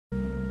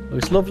Oh,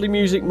 it's lovely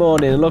music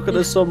morning, and look at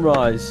the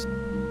sunrise.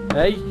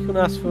 Hey, you couldn't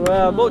ask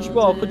for much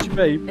more, could you,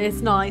 babe?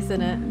 It's nice,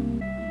 isn't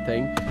it?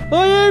 Thing.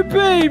 Hey,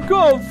 babe, go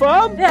on,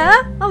 fam.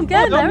 Yeah, I'm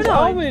getting there,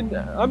 aren't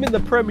I? I'm in the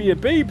Premier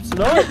Beeb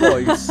tonight,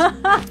 boys.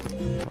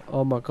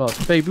 Oh my God,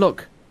 babe,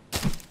 look.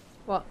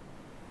 What?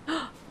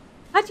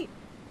 How do you?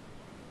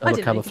 I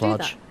didn't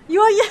camouflage.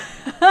 You are,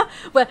 yeah.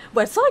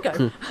 Where'd Si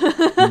go?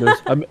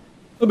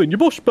 I'm in your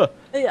bush, but.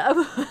 Yeah.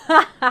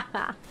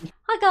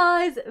 Hi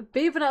guys,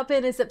 Beebing Up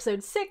in is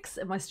episode 6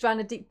 of my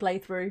Stranded Deep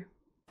playthrough.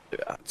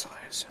 Yeah,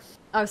 tires.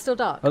 Oh, it's still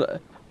dark.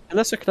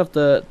 Unless I can have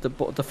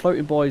the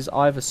floating boys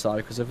either side,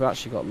 because they've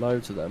actually got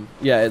loads of them.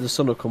 Yeah, the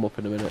sun will come up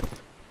in a minute.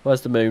 Where's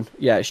the moon?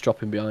 Yeah, it's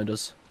dropping behind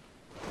us.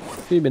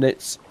 Few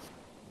minutes.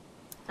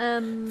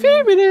 Few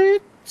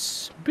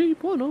minutes.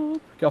 Beep one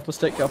up. Get off my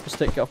stick. Get off my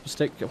stick. Get off my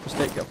stick. Get off my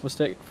stick. Get off my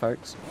stick.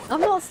 Thanks.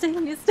 I'm not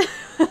stealing your stick.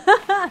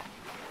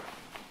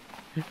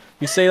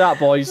 You see that,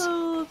 boys?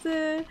 Oh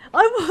dear.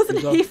 I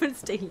wasn't even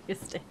stealing your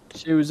stick.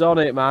 She was on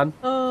it, man.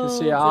 Oh, you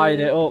see her eyeing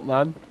it up,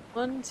 man.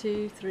 1,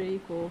 2, 3,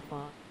 4, 5.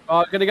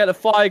 Alright, gonna get the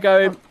fire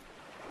going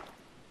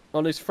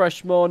on this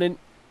fresh morning.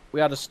 We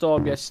had a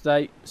storm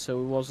yesterday, so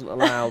we wasn't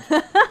allowed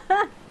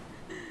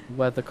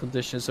weather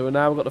conditions. So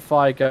now we've got the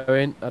fire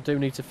going. I do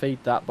need to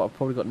feed that, but I've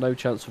probably got no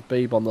chance of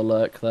Beeb on the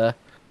lurk there.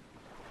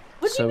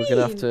 What do you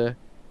mean?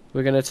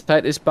 We're gonna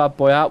take this bad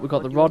boy out. We've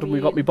got the rod and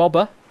we've got me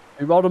bobber.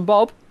 Me rod and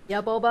bob. Yeah,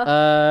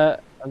 bobber.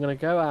 I'm gonna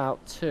go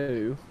out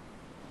to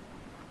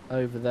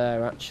over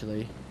there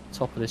actually.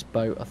 Top of this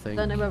boat, I think.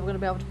 Don't know where we're gonna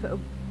be able to put a.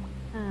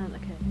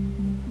 Okay.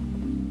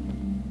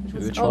 We're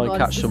gonna try and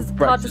catch some breakfast.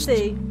 Hard to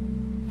see.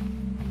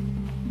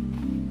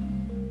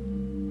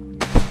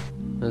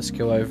 Let's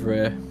go over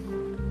here.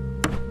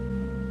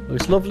 Oh,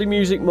 it's lovely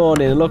music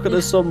morning, and look at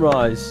the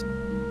sunrise.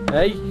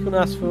 Hey, you couldn't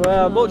ask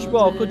for much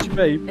more, could you,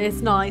 babe?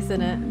 It's nice,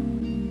 isn't it?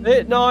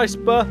 It's nice,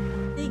 but.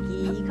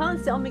 Diggy, you can't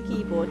sit on my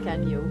keyboard,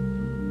 can you?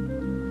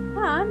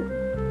 Can't.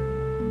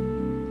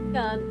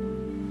 Can't.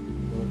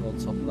 I'm on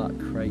top of that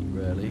crate,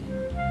 really.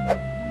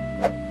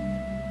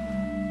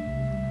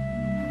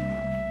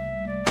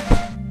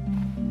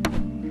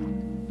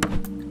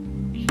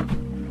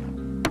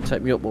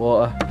 Take me up,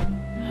 water.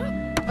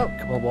 Oh.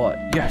 Come on, water.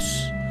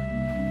 Yes!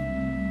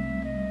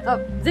 Oh,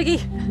 Ziggy!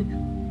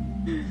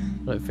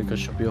 I don't think I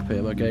should be up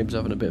here. My game's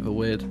having a bit of a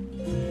weird.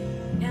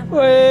 Yeah.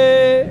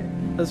 Wait!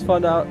 Let's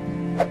find out.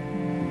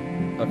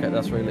 Okay,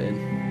 that's really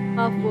in.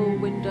 Half wall,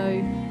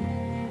 window.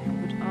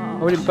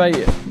 I didn't bait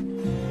it.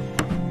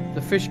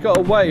 The fish got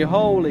away.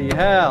 Holy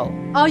hell!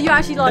 Oh, you're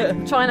actually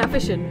like trying out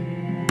fishing?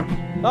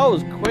 That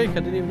was quick. I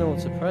didn't even know what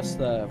to press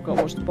there. I've got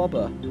to watch the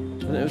bobber. I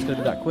didn't know it was going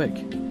to be that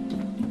quick.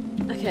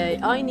 Okay,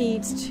 I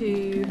need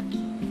to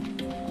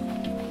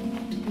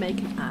make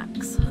an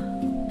axe.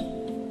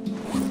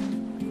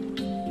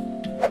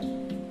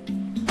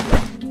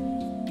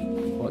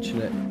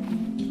 Watching it.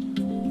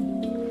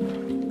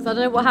 So I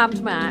don't know what happened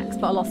to my axe,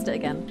 but I lost it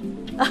again.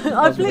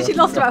 I've literally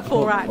lost about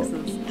 4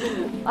 axes.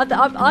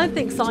 I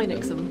think Si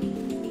nicks them.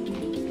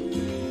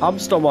 I'm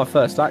still on my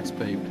first axe,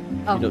 Beeb.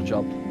 Oh. Good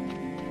job.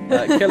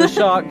 Kill a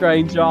shark,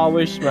 Granger. I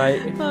wish,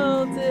 mate.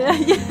 Oh dear,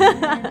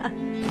 yeah.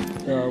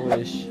 I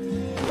wish.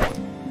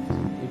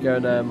 You're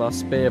going my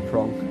spear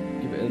prong.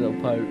 Give it a little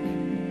poke.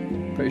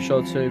 Pretty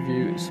sure 2 of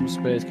you, some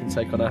spears can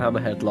take on a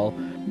hammerhead, lol.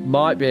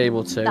 Might be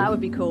able to. That would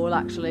be cool,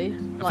 actually.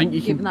 I think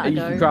you can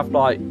craft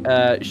like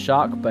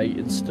shark bait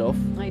and stuff.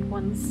 I need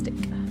 1 stick.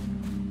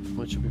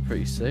 Which would be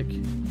pretty sick.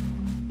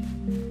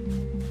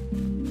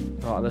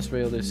 Right, let's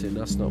reel this in.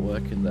 That's not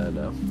working there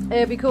now.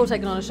 It'd be cool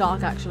taking on a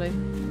shark, actually.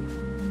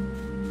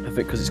 I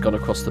think because it's gone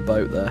across the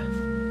boat there.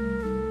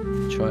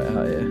 Try it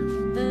out here.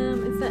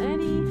 Is there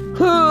any?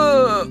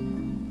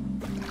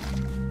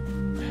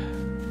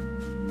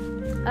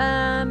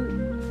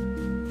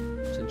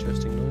 It's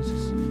interesting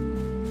noises.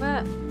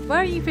 Where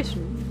are you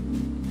fishing?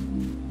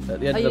 At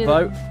the end of the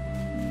boat.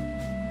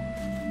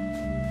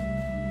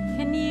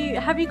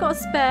 Have you got a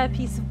spare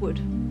piece of wood?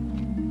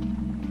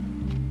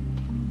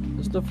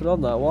 There's nothing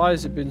on that. Why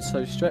has it been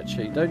so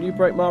stretchy? Don't you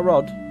break my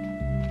rod?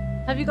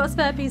 Have you got a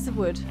spare piece of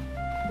wood?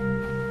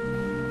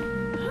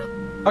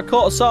 I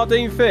caught a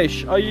sardine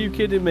fish. Are you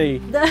kidding me?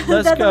 Let's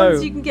They're go. the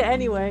ones you can get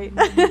anyway.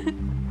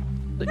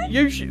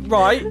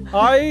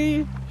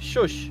 Right.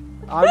 Shush.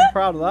 I'm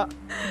proud of that.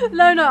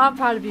 No, I'm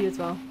proud of you as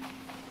well.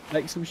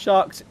 Make some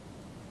sharks.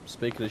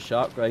 Speaking of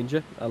shark,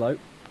 Ranger. Hello.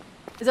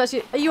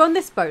 Are you on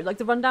this boat, like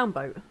the rundown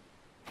boat?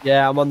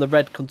 Yeah, I'm on the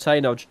red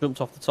container. I jumped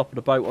off the top of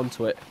the boat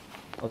onto it.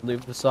 On the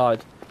other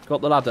side.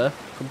 Got the ladder.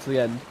 Come to the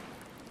end.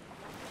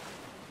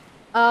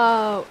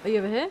 Oh, are you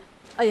over here?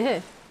 Oh, you're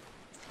here.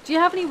 Do you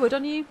have any wood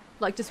on you?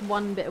 Like just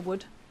 1 bit of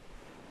wood?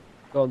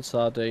 Go on,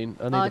 sardine.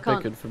 I need a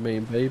big one for me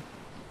and Beeb.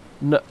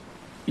 No,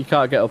 you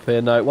can't get up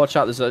here. No, watch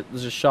out. There's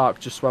a shark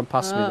just swam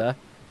past me there,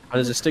 and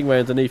there's a stingray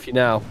underneath you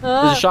now.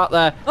 There's a shark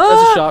there.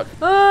 There's a shark.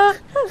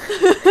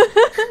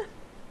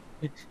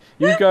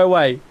 You go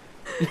away.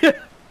 I'm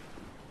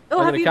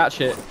gonna catch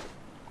it.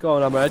 Go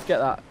on, Hammerhead. Get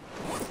that.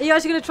 Are you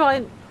actually gonna try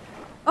and?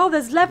 Oh,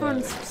 there's leather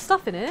and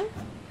stuff in it.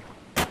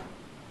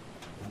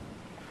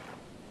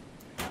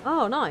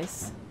 Oh,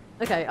 nice.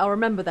 Okay, I'll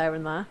remember there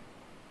and there.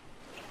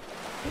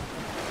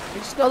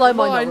 It snapped Well, I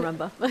my might not line.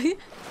 remember.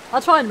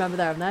 I'll try and remember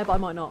there and there, but I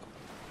might not.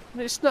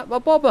 And it snapped my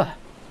bobber.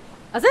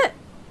 That's it?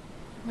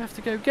 We have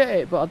to go get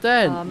it, but I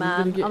daren't. Oh, I'm man,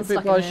 gonna get I'm a bit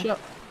stuck by in a here. shot.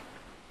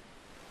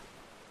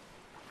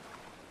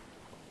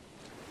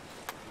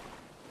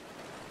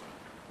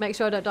 Make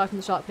sure I don't die from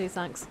the shark, please,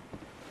 thanks.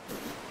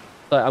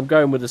 So I'm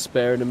going with the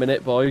spear in a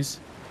minute, boys.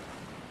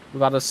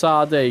 We've had a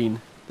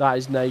sardine. That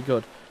is no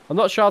good. I'm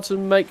not sure how to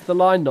make the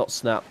line not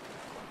snap.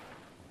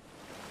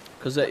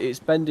 Because it's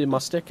bending my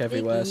stick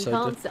everywhere. Iggy, So you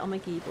can't sit on my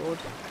keyboard.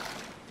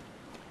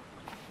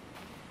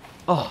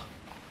 Oh.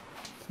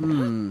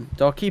 Do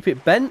I keep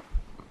it bent?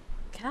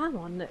 Come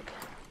on, Nick.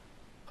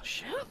 Oh,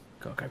 shit.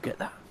 Gotta go get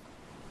that.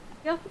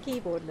 Get off the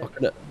keyboard, Nick.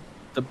 Looking at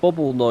the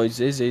bubble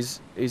noises is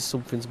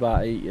something's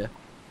about to eat you.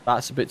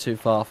 That's a bit too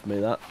far for me,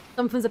 that.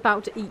 Something's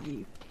about to eat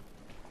you.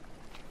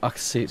 I can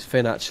see its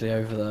fin actually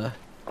over there.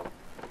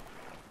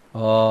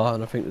 Oh,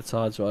 and I think the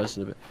tide's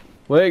rising a bit.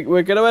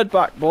 We're gonna head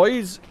back,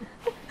 boys.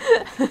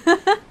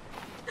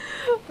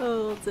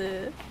 Oh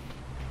dear.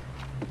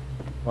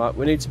 Right,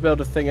 we need to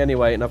build a thing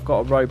anyway, and I've got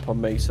a rope on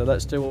me, so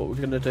let's do what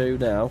we're gonna do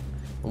now,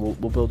 and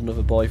we'll build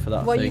another buoy for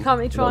that What thing. are you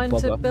currently Not trying to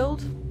bother.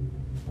 build?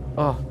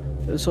 Oh,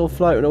 it's all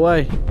floating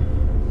away.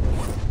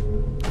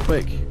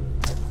 Quick.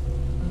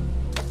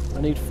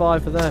 I need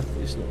 5 of them.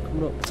 It's not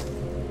coming up.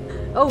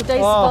 Oh, day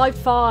Oh,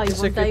 5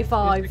 It's on day It's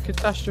 5. a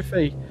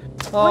catastrophe.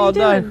 What Oh are you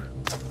no. doing?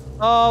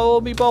 Oh,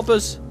 all me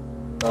bobbers.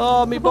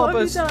 Oh, me What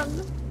have you bobbers.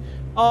 done?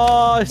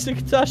 Oh, it's a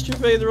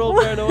catastrophe. They're all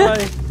going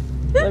away.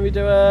 Let me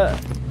do a.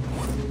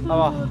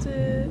 Oh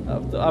dear.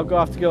 I'm gonna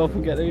have to go up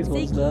and get these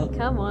ones now. Ziggy,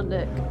 come on,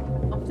 Nick.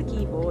 Off the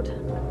keyboard.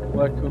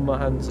 Working with my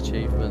hands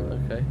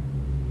achievement. Okay.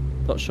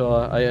 Not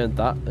sure I earned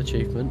that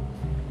achievement.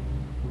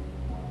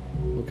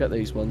 We'll get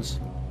these ones.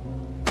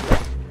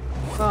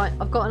 Right,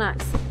 I've got an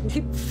axe.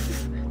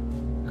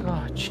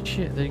 God,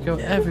 shit, they go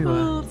everywhere.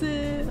 Oh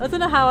dear. I don't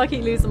know how I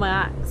keep losing my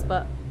axe,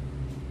 but.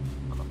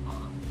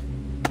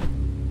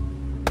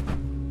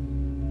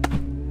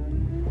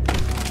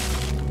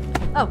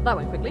 Oh, that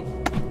went quickly.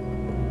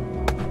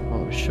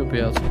 Oh, we should be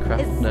able to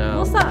craft now.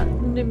 What's that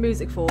new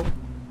music for?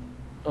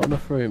 Not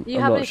enough room. You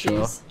I'm have not issues?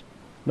 sure.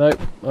 Nope,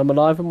 I'm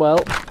alive and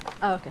well.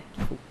 Oh, okay.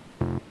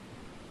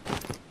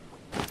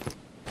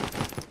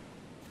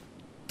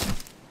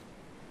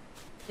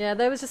 Yeah,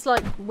 there was just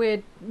like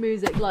weird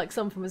music, like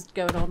something was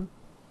going on.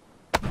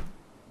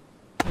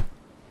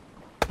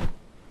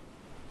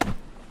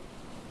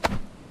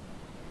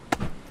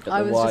 Got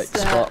I the was white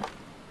just spot.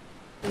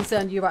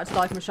 concerned you were about to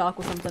die from a shark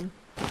or something.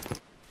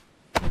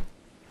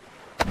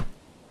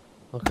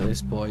 Look at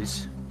this,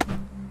 boys.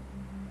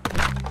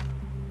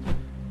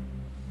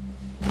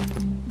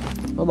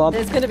 Come on.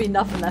 There's going to be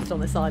nothing left on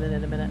this island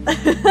in a minute.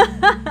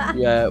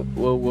 Yeah,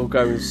 we'll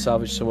go and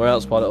salvage somewhere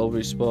else while it all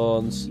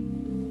respawns.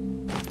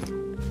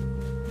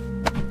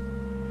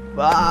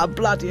 Ah,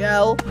 bloody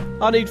hell!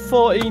 I need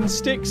 14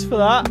 sticks for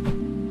that.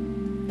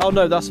 Oh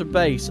no, that's a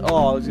base.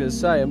 Oh, I was gonna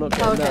say I'm not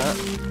getting Okay. that.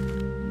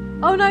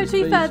 Oh no, to be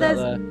Trees fair, out there's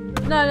there.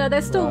 no,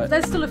 there's still Right.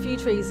 there's still a few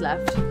trees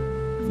left.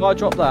 If I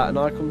drop that and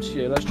I come to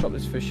you, let's drop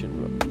this fishing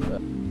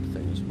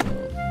thing as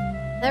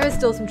well. There is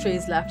still some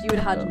trees left. You would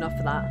have had enough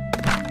for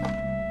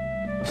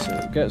that.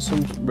 So get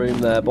some room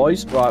there,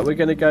 boys. Right, we're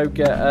gonna go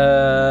get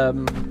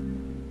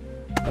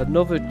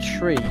another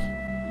tree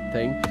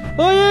thing.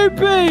 Hey,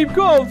 Beeb,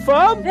 go on,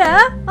 fam.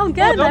 Yeah, I'm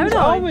getting there, aren't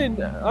I?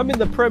 I'm in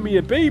the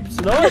Premier Beeb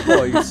tonight,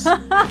 boys.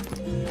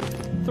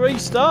 3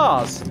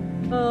 stars.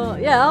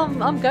 Yeah,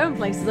 I'm going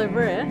places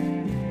over here.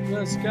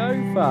 Let's go,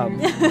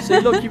 fam. See,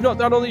 look, you've knocked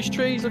down all these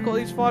trees. Look at all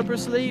these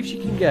fibrous leaves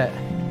you can get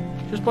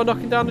just by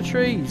knocking down the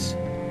trees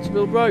to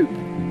build rope.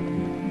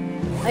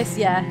 Nice,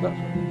 yeah.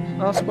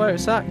 That's where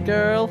it's at,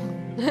 girl.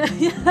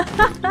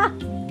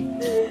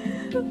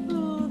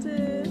 Oh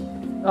dear.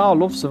 Oh, I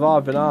love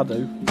surviving, I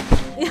do.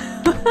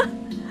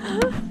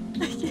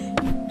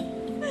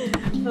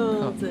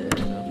 Oh dear.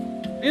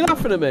 Are you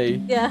laughing at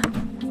me? Yeah,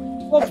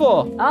 What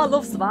for? I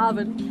love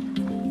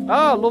surviving. Oh,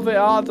 I love it,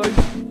 I do.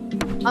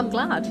 I'm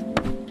glad.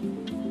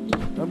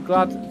 I'm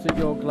glad that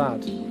you're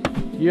glad.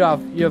 You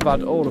have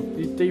had all of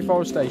the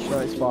deforestation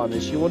at its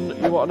finest. You want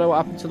to know what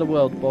happened to the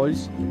world,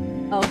 boys?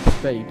 Oh,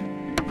 Babe.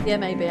 yeah,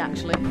 maybe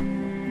actually.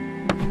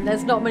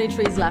 There's not many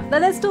trees left. No,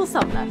 there's still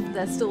some left.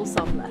 There's still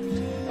some left.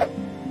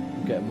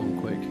 Get them on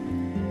quick.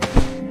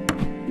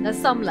 There's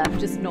some left,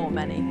 just not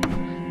many.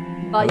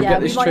 But We'll yeah,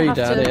 get we this might tree have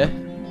down to. here.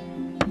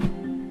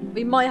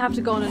 We might have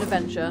to go on an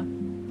adventure.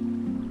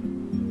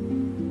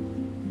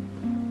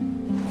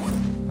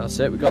 That's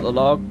it, we got the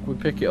log, we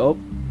pick it up.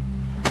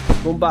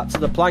 Run back to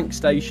the plank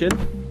station.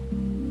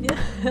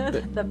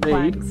 The Babe.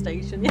 plank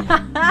station.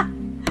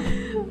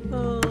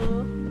 Oh.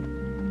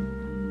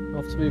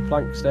 Off to the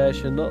plank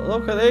station.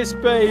 Look at this,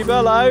 babe,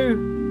 hello!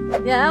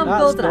 Yeah, I'm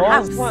That's building a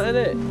house. nice, isn't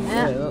it?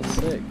 Yeah. Yeah, that's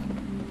sick.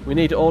 We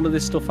need all of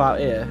this stuff out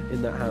here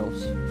in that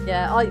house.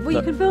 Yeah, well, you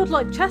Look. can build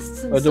like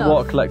chests and Oh, the stuff.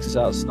 water collector's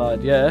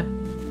outside, yeah.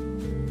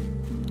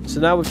 So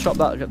now we've chopped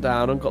that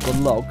down and got the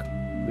log.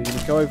 We're going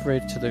to go over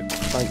here to the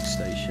plank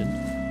station.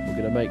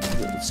 we're going to make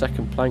the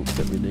second plank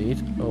that we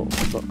need. Oh,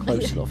 not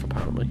close enough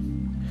apparently.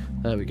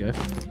 There we go.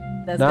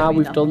 There's Now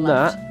we've done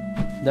left.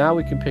 that. Now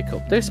we can pick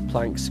up this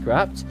plank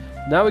scrapped.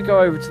 Now we go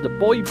over to the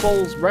Boy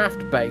Balls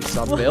raft base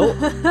I built.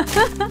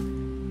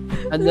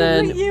 And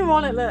then Look at you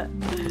on it, look.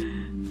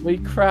 we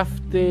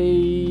craft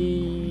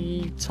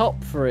the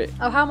top for it,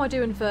 Oh, how am I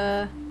doing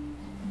for...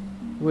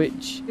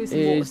 which Do some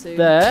water is soon.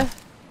 there.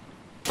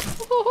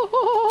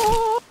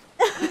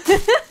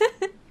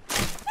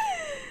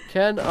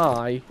 Can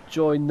I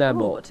join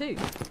them Oh, up? too.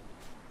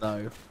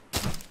 No.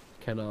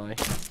 Can I?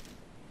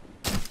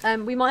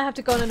 We might have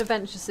to go on an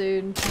adventure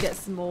soon to get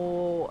some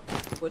more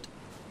wood.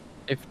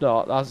 If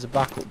not, that's a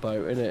backup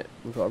boat, isn't it?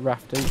 We've got a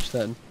raft each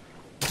then.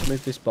 Let's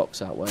move this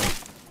box out way.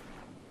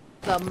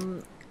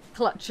 Some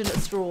clutching at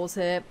straws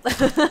here.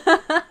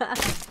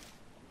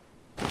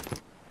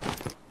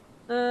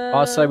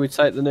 I say we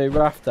take the new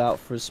raft out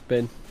for a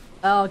spin.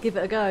 I'll give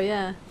it a go,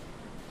 yeah.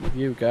 Give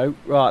you a go.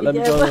 Right, let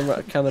me Yeah, go but- on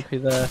the canopy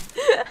there.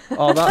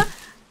 Oh, that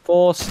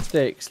 4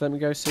 sticks. Let me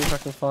go see if I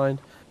can find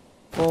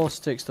 4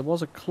 sticks. There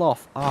was a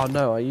cloth. Oh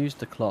no, I used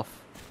the cloth.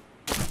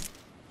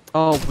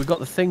 Oh, we got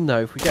the thing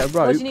though. If we get a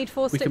rope, What do you need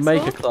 4 we sticks can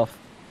make for? a cloth.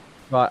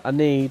 Right, I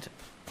need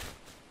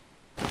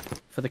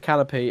for the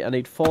canopy. I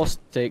need 4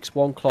 sticks,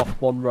 1 cloth,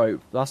 1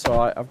 rope. That's all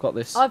right. I've got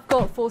this. I've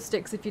got 4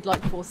 sticks if you'd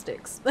like 4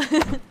 sticks.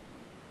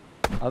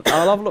 I'll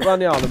have a look around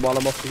the island while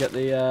I'm off to get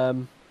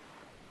the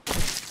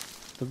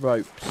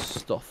rope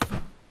stuff.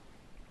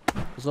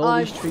 Because all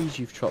these trees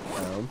you've chopped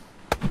down,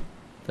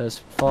 there's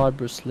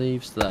fibrous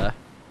leaves there.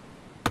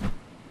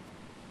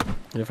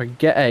 And if I can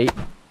get 8,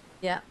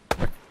 Yeah.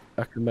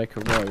 I can make a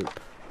rope.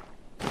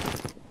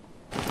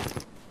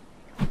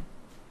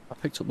 I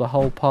picked up the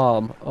whole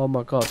palm. Oh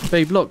my god.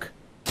 Babe, look!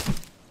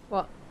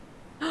 What?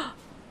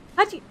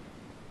 How do you...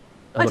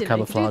 I'm a I didn't know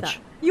you could do camouflage.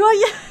 that. You are,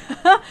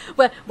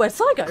 yeah. Where's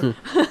Saigo?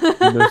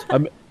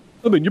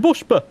 I'm in your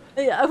bush, but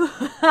Yeah.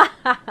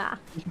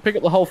 you can pick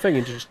up the whole thing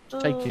and just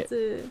take Oh, it.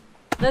 dear.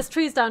 There's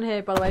trees down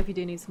here, by the way, if you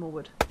do need some more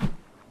wood.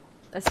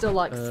 There's still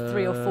like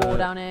 3 or 4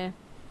 down here.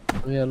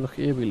 Oh yeah, look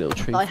here, we little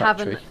tree I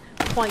factory.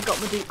 haven't quite got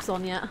my dukes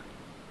on yet.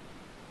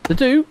 The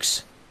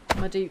Dukes?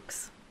 My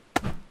dukes.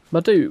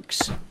 My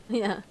Dukes?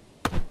 Yeah.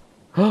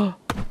 My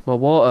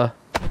water.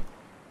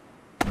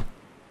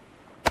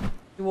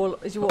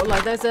 Is your water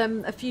low? There's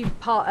a few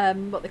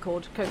what they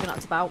called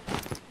coconuts about.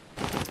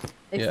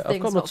 If Yeah, the I've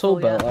thing's got my not tool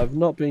full yet. belt. I've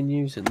not been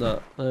using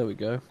that. There we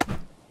go.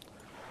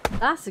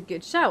 That's a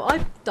good shout.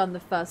 I've done the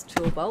first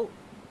tool bolt.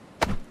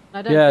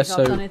 I don't Yeah, think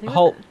I've done anything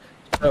hold, with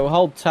it. so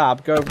hold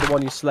tab, go over the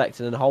one you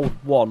selected, and hold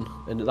 1,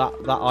 and that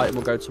item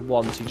will go to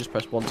 1. So you just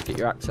press 1 to get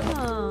your axe out.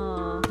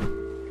 Ah.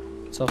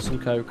 Let's have some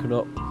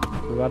coconut.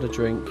 We've had a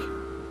drink.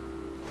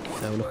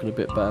 Yeah, we're looking a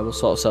bit better. We'll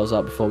sort ourselves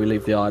out before we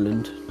leave the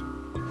island.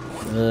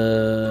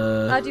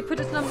 How do you put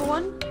it to number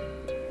 1?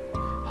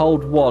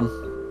 Hold 1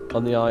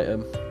 on the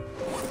item.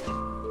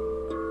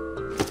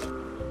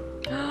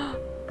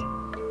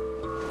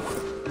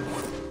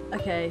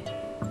 Okay.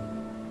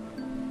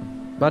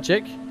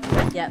 Magic.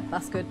 Yeah,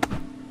 that's good.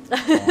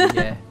 Oh,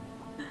 yeah.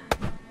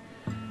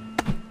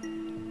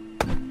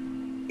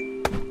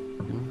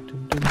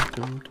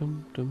 I'm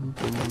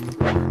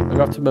gonna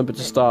have to remember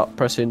to start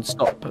pressing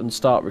stop and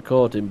start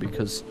recording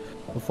because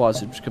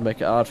otherwise it's just gonna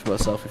make it hard for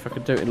myself. If I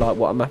could do it in like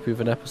what I'm happy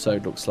with an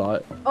episode looks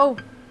like Oh,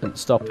 and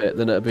stop it,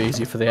 then it'll be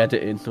easy for the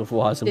editing.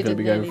 Otherwise I'm gonna didn't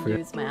be nearly going through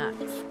lose my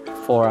axe.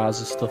 4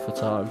 hours of stuff a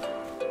time.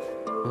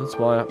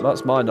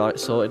 That's my night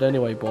sorted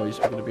anyway, boys.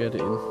 We're gonna be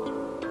editing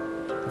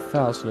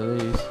 1,000 of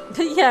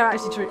these. Yeah,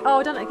 actually true. Oh,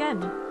 I've done it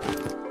again.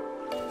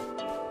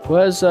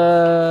 Where's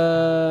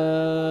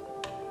Right.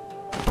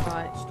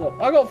 Stop.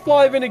 I got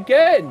 5 in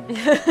again!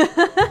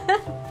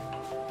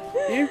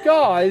 You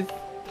guys!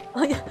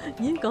 Oh, yeah,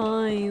 you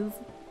guys.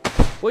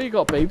 What you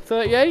got, babe?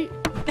 38?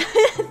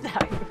 No.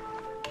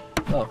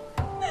 Oh.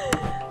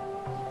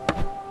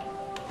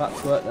 Back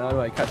to work now,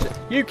 anyway, catch it.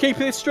 You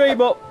keeping this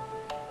stream up!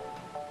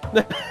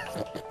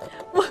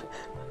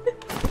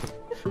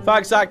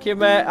 Thanks, Akia,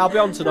 mate. I'll be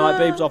on tonight.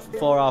 Babe's off at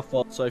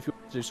 4:30, so if you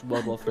want to do some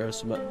World War 3 or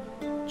something,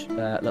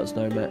 let us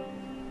know, mate.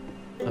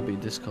 I'll be in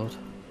Discord.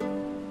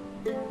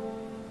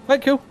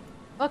 Thank you.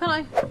 Why can't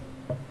I?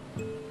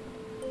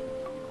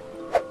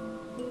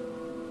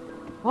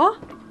 What?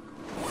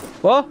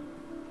 What?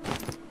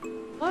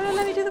 Why don't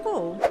let me do the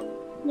ball?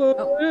 Well,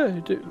 Oh. yeah,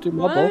 do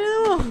my Why ball. don't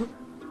I do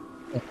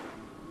the ball?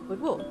 With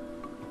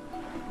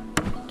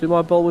what? Do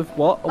my ball with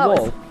what? A Oh, wall?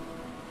 it's-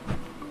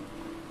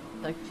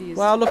 So confused.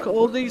 Wow, look at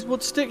all these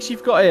wood sticks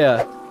you've got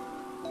here.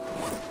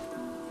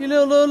 You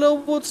little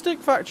wood stick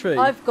factory.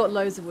 I've got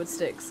loads of wood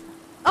sticks.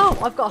 Oh,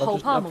 I've got a I'll whole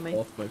just palm have on me.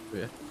 half my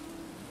career.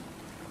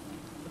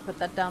 Put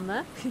that down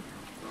there.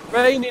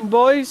 Raining,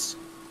 boys.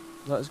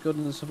 That's good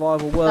in the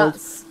survival world.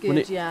 That's We good,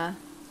 need- yeah.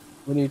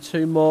 We need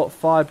 2 more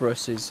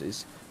fibrous.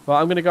 Right,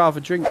 I'm going to go have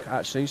a drink,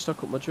 actually.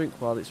 Stock up my drink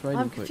while it's raining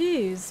I'm quick.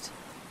 confused.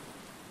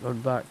 Run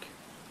back.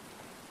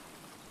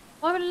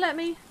 Why would it let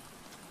me?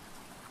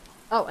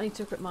 Oh, I need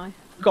to equip my...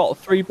 We've got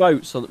 3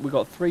 boats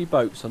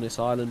on this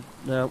island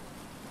now.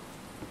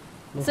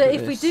 Look So at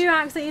if we this. do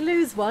accidentally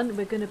lose one,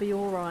 we're going to be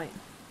alright.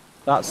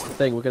 That's the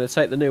thing. We're going to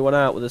take the new one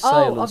out with a sail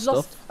Oh, and I've stuff.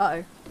 lost.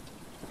 Uh-oh.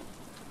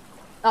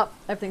 Oh,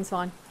 everything's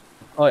fine.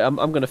 Oh, I'm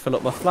going to fill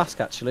up my flask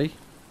actually,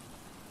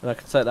 and I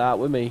can take that out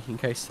with me in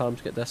case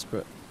times get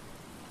desperate.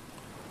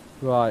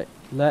 Right,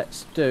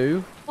 let's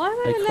do Why am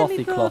a I let me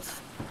clothy build?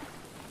 cloth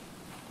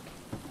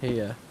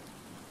here.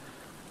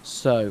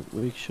 So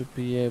we should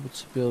be able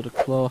to build a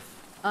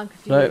cloth I'm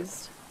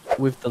confused.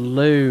 with the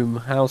loom.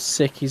 How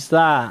sick is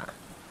that?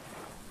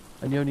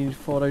 And you only need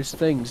 4 of those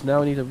things.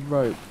 Now I need a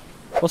rope.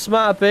 What's the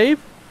matter, babe?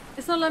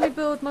 It's not letting me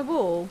build my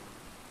wall.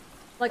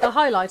 Like, I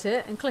highlight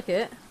it and click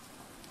it.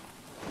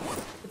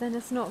 But then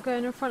it's not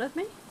going in front of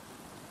me?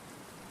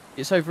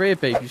 It's over here,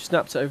 babe. You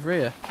snapped it over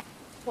here.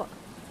 What?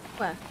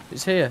 Where?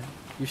 It's here.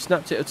 You've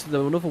snapped it to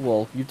the another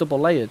wall. You've double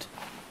layered.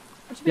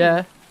 What do you mean?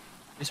 Yeah.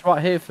 It's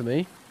right here for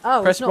me.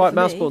 Oh, Press it's not right for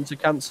mouse me. button to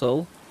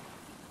cancel.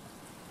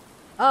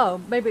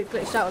 Oh, maybe it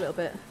glitched out a little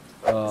bit.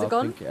 Oh, Is it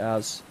gone? I think it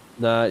has.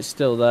 No, it's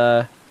still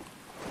there.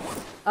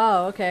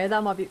 Oh, okay,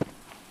 that might be...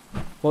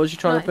 What was you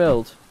trying Right. to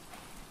build?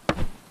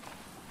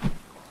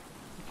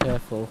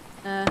 Careful.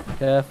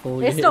 Careful.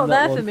 you're It's hitting not that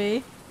there one. for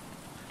me.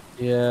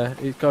 Yeah,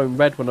 it's going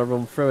red when I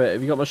run through it.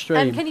 Have you got my stream?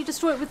 And can you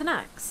destroy it with an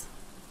axe?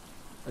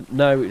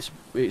 No, it's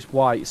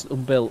white. It's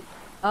unbuilt.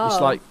 Oh.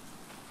 It's like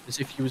as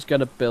if you was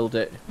gonna build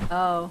it.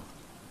 Oh.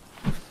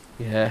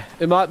 Yeah,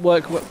 it might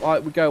work.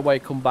 Like we go away,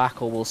 come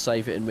back, or we'll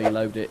save it and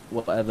reload it.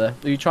 Whatever.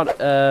 Are you trying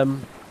to?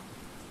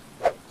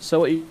 So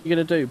what are you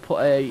gonna do?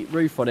 Put a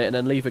roof on it and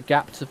then leave a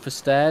gap for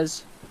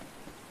stairs.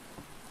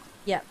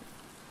 Yep.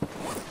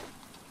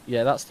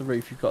 Yeah, that's the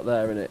roof you've got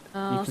there, innit? You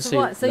Oh, can so see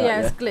right, so that,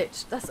 yeah, it's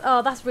glitched.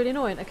 That's really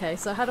annoying. Okay,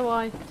 so how do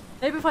I...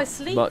 Maybe if I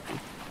sleep?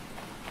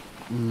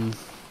 We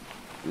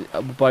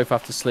both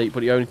have to sleep,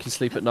 but you only can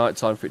sleep at night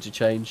time for it to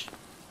change.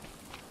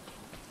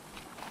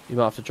 You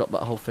might have to drop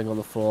that whole thing on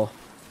the floor.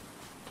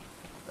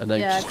 And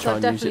then Yeah, just 'cause try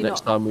I've and use it definitely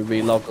next time we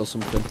relog or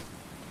something.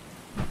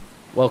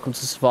 Welcome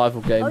to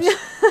survival games. Oh,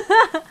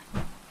 yeah.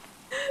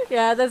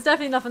 Yeah, there's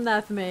definitely nothing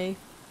there for me.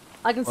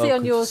 I can see on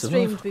Welcome your to stream,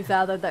 survival. to be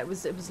fair, though, that it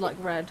was like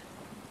red.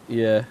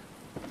 Yeah.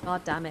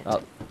 God damn it.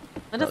 That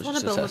I that just was want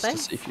to just build a my test to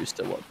base. see if you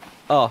still want.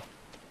 Oh,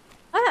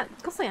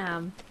 Of course I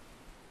am.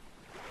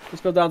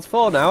 let's go down to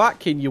 4 now.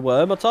 Atkin, you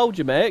worm. I told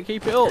you, mate.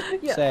 Keep it up.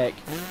 Yeah. Sick.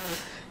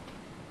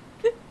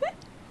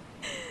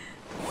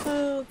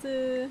 Oh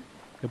dear.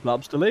 Good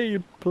blobs to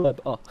lead. Pleb.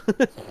 Oh.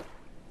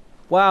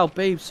 Wow,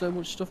 babe, so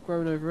much stuff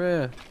growing over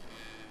here.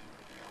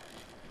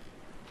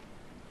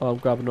 Oh, I'm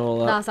grabbing all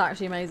that. That's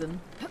actually amazing.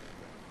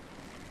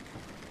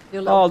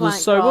 Your little Oh, there's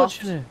plank so much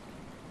raft in here.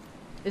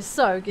 is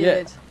so Yeah.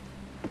 good.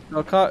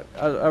 I can't.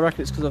 I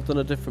reckon it's because I've done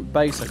a different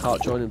base. I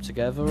can't join them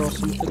together or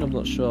something. I'm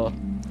not sure.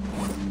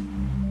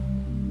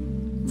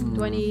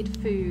 Do I need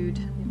food?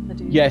 Yes, I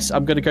do. Yes,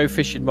 I'm going to go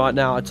fishing right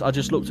now. I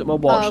just looked at my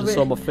watch Oh, and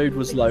saw really? my food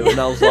was low, and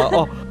I was like,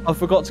 "Oh, I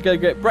forgot to go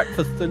get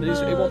breakfast." And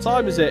what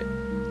time is it?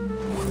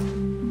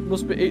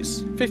 Must be.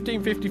 It's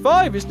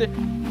 15:55. It's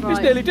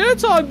Right. nearly dinner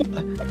time.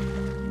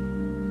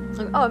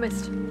 Oh, I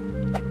missed.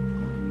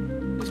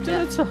 It's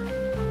dinner time.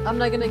 I'm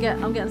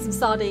getting some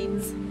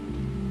sardines.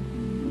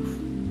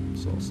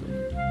 Saucy.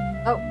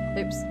 Oh,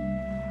 oops.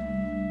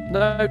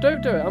 No,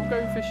 don't do it. I'm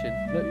going fishing.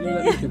 Let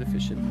me do the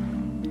fishing.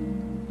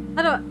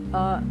 How do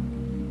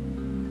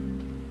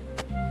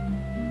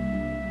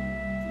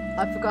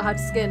I forgot how to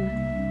skin.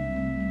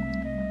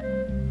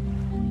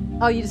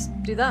 Oh, you just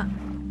do that?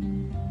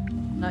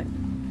 No.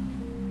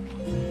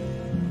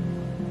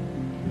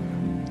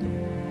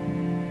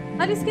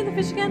 How do you skin the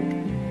fish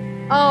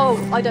again? Oh,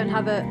 I don't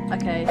have it.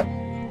 Okay.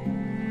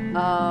 Can I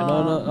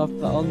not have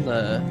that on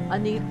there? I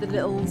need the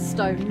little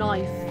stone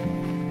knife.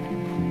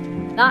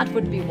 That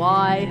would be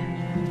why.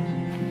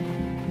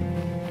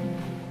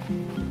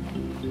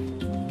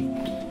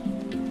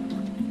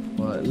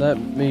 Right, let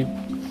me.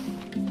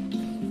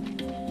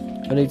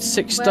 I need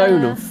 6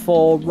 stone and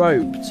 4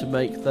 rope to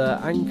make the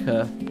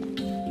anchor.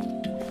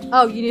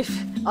 Oh, you need.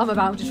 I'm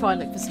about to try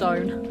and look for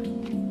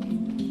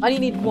stone. I only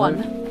need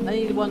 1. I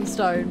need 1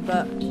 stone,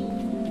 but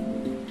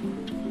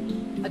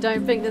I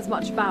don't think there's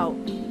much about.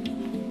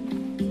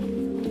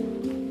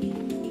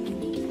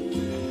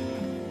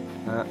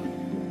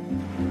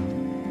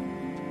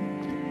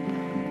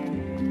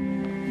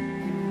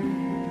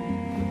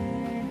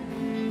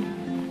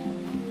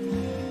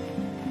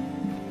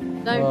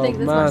 Don't Oh, think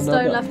there's man, much I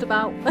stone don't- left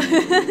about.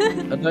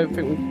 I don't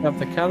think we can have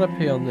the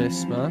canopy on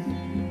this, man.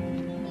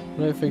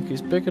 I don't think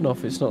it's big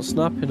enough. It's not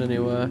snapping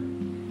anywhere.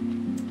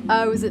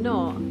 Oh, is it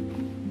not?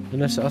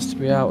 Unless it has to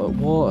be out at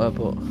water,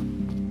 but...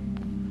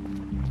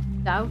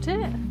 Doubt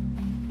it.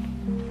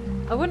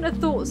 I wouldn't have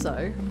thought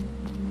so.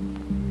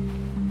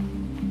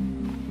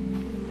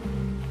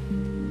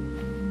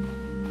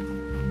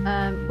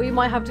 We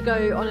might have to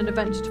go on an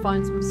adventure to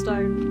find some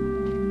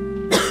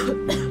stone.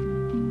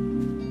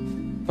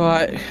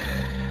 Right.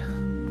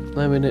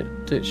 Let me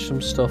ditch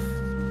some stuff.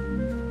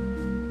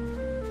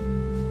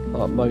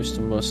 Like most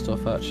of my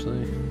stuff,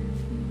 actually.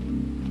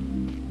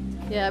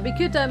 Yeah, we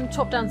could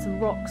chop down some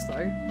rocks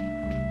though.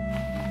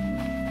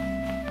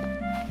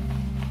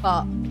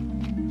 But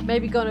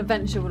maybe go on an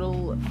adventure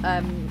will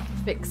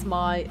fix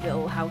my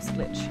little house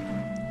glitch.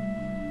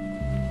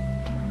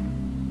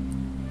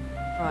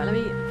 Right, let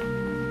me.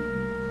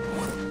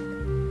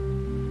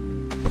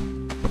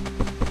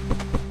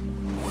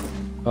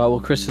 Right,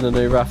 we'll christen a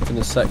new raft in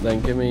a sec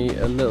then. Give me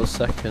a little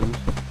second.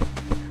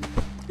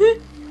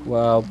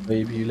 Wow,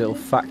 baby, you little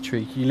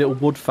factory. You little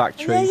wood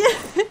factory.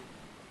 Yeah.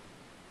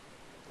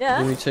 Yeah.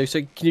 Give me two.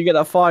 So, can you get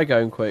that fire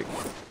going quick?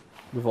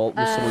 With some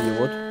of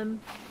your wood?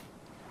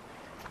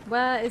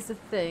 Where is the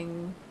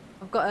thing?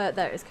 I've got a...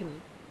 There it is, can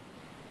you?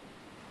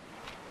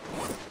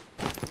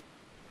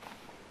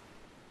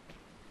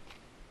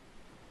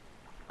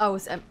 Oh,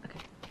 it's okay.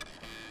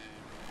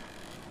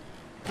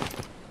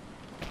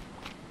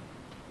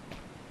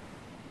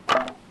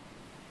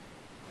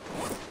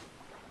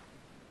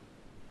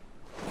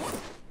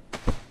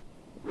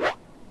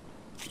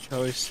 Can't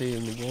really see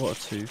in the water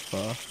too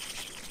far.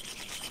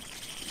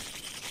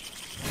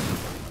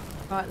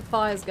 Right, the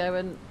fire's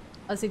going.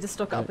 I just need to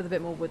stock it up with a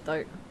bit more wood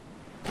though.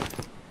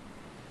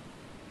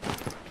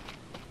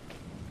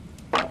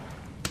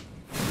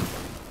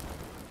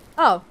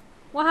 Oh,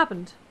 what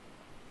happened?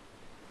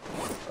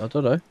 I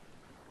don't know.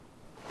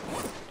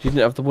 You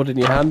didn't have the wood in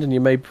your hand and you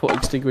maybe put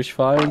extinguished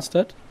fire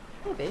instead?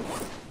 Maybe.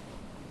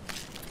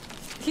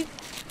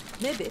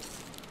 Maybe.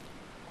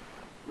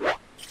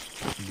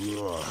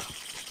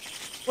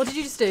 What did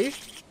you just do?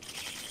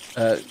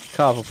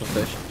 Carve up a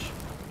fish.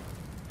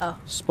 Oh.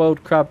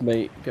 Spoiled crab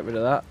meat. Get rid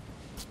of that.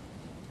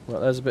 Right,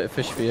 there's a bit of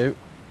fish for you.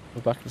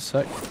 We're back in a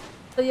sec.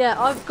 So yeah,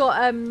 I've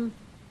got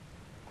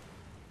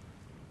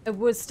a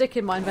wood stick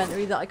in my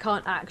inventory that I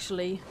can't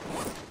actually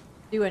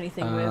do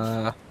anything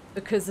with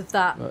because of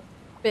that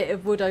bit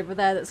of wood over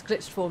there that's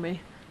glitched for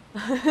me.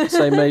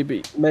 So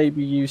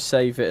maybe you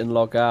save it and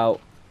log out.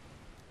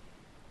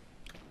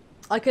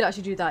 I could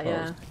actually do that,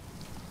 yeah.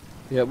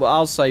 Yeah, well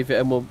I'll save it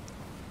and we'll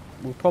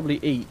probably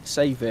eat,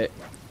 save it,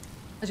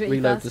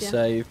 reload the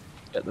save,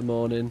 get the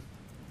morning.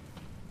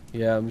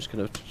 Yeah, I'm just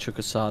gonna chuck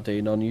a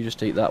sardine on. You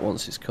just eat that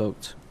once it's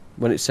cooked.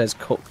 When it says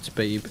cooked,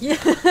 babe. Yeah.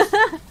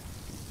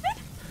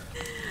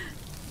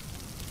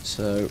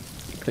 So,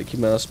 click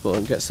your mouse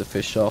button, gets the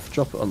fish off,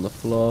 drop it on the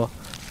floor,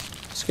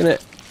 skin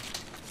it.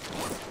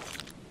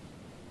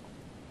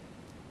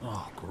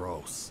 Oh,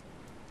 gross.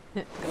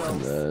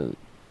 And then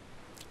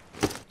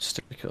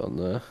stick it on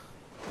there.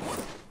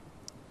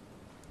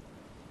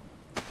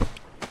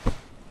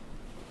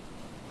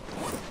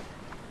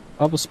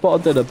 I've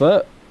spotted dinner,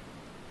 but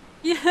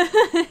Yeah.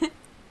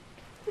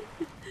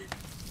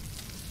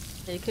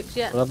 Are you cooked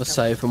yet? we'll have a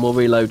save and we'll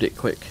reload it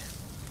quick.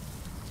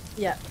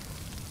 Yeah.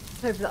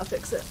 Hopefully that'll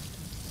fix it.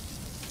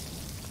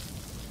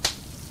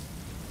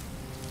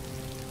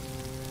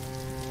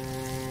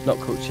 Not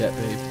cooked yet,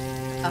 babe.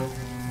 Oh.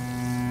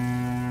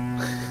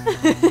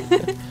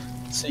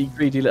 See,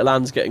 greedy little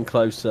hand's getting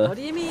closer. What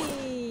do you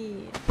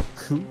mean?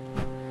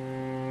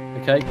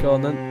 Okay, go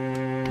on then.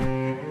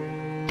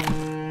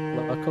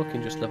 Look, our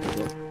cooking just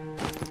leveled up.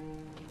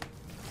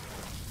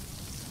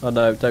 Oh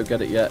no, don't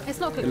get it yet. It's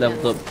not cooked It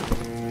leveled up.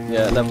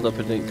 Yeah, it leveled up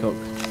and didn't cook.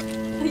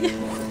 yet.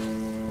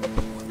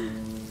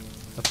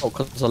 I thought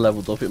because I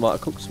leveled up it might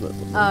have cooked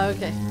something. Oh,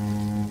 okay.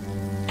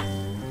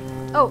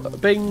 Oh,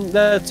 Bing,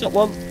 there, top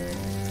one.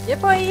 yeah,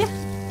 boy.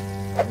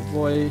 Good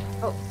boy.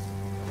 Oh.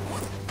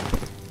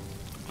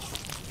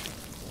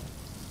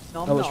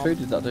 Nom, How much nom. food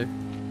did that do?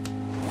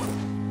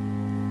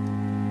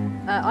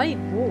 I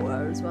need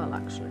water as well,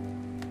 actually.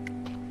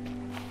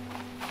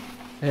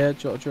 Here, do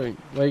you want a drink?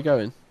 Where are you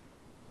going?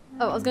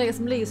 Oh, I was gonna get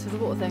some leaves for the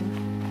water thing.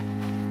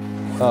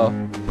 Oh.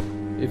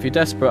 If you're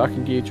desperate, I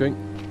can give you a drink.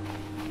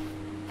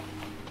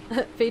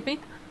 Feed me.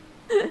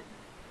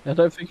 I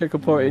don't think I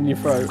could pour it in your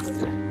throat.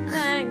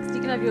 Thanks.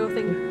 You can have your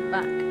thing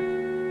back.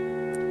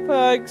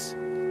 Thanks.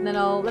 And then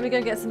let me go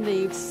and get some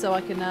leaves so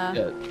I can.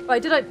 Yeah,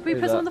 Wait, did we do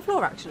put some that. on the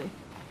floor actually?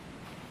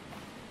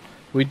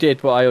 we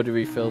did, but I already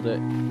refilled it.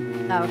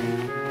 Oh,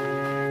 okay.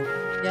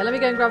 Yeah, let me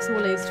go and grab some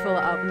more leaves to fill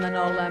that up, and then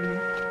I'll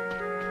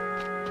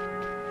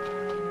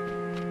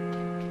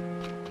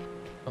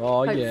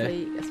Oh yeah,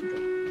 hopefully get some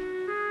drink.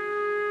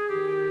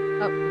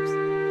 Oh, oops.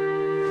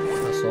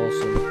 that's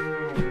awesome.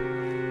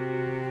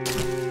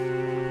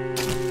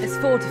 It's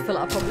 4 to fill it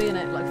up probably, isn't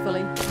it? Like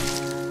fully.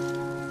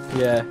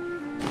 Yeah.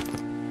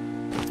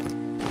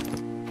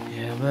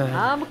 Yeah, man.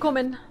 I'm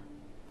coming.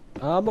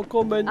 I'm a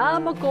coming.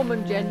 I'm a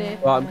coming, Jenny.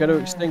 Right, I'm going to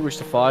extinguish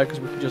the fire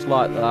because we can just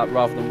light that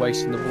rather than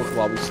wasting the wood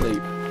while we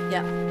sleep.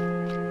 Yeah.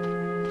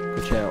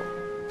 Good shout.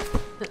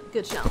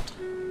 Good shout.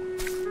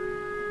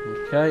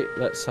 Okay,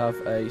 let's have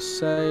a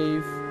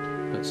save.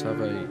 Let's have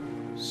a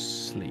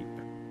sleep.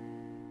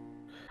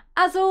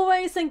 As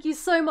always, thank you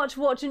so much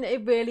for watching.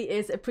 It really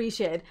is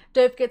appreciated.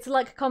 Don't forget to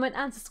like, comment,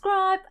 and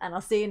subscribe, and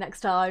I'll see you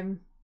next time.